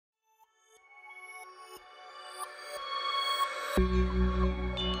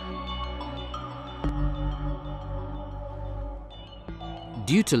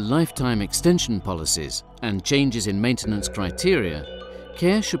Due to lifetime extension policies and changes in maintenance criteria,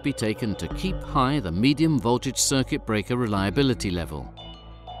 care should be taken to keep high the medium voltage circuit breaker reliability level.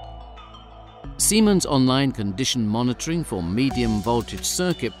 Siemens online condition monitoring for medium voltage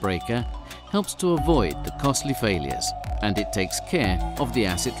circuit breaker helps to avoid the costly failures, and it takes care of the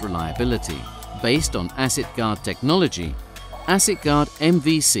asset reliability. Based on Assetguard technology, Assetguard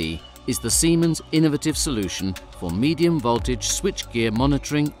MVC is the Siemens innovative solution for medium voltage switchgear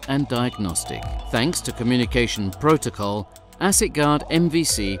monitoring and diagnostic. Thanks to communication protocol, Assetguard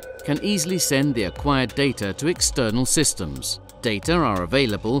MVC can easily send the acquired data to external systems. Data are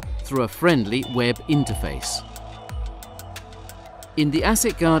available through a friendly web interface. In the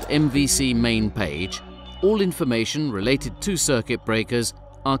Assetguard MVC main page, all information related to circuit breakers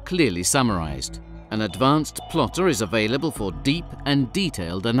are clearly summarized. An advanced plotter is available for deep and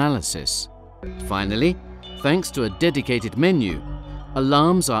detailed analysis. Finally, thanks to a dedicated menu,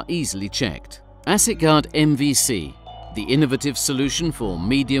 alarms are easily checked. Assetguard MVC, the innovative solution for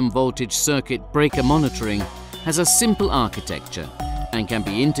medium voltage circuit breaker monitoring, has a simple architecture and can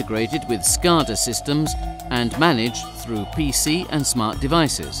be integrated with SCADA systems and managed through PC and smart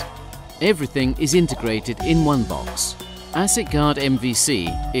devices. Everything is integrated in one box. Assetguard MVC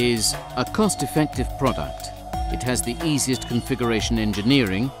is a cost-effective product. It has the easiest configuration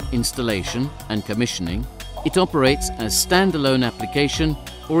engineering, installation and commissioning. It operates as standalone application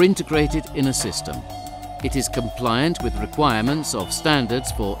or integrated in a system. It is compliant with requirements of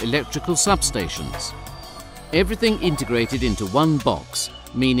standards for electrical substations. Everything integrated into one box,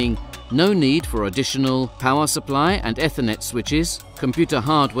 meaning no need for additional power supply and Ethernet switches, computer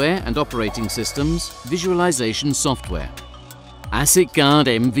hardware and operating systems, visualization software. Assetguard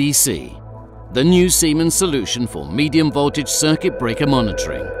MVC, the new Siemens solution for medium voltage circuit breaker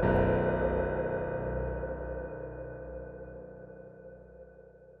monitoring.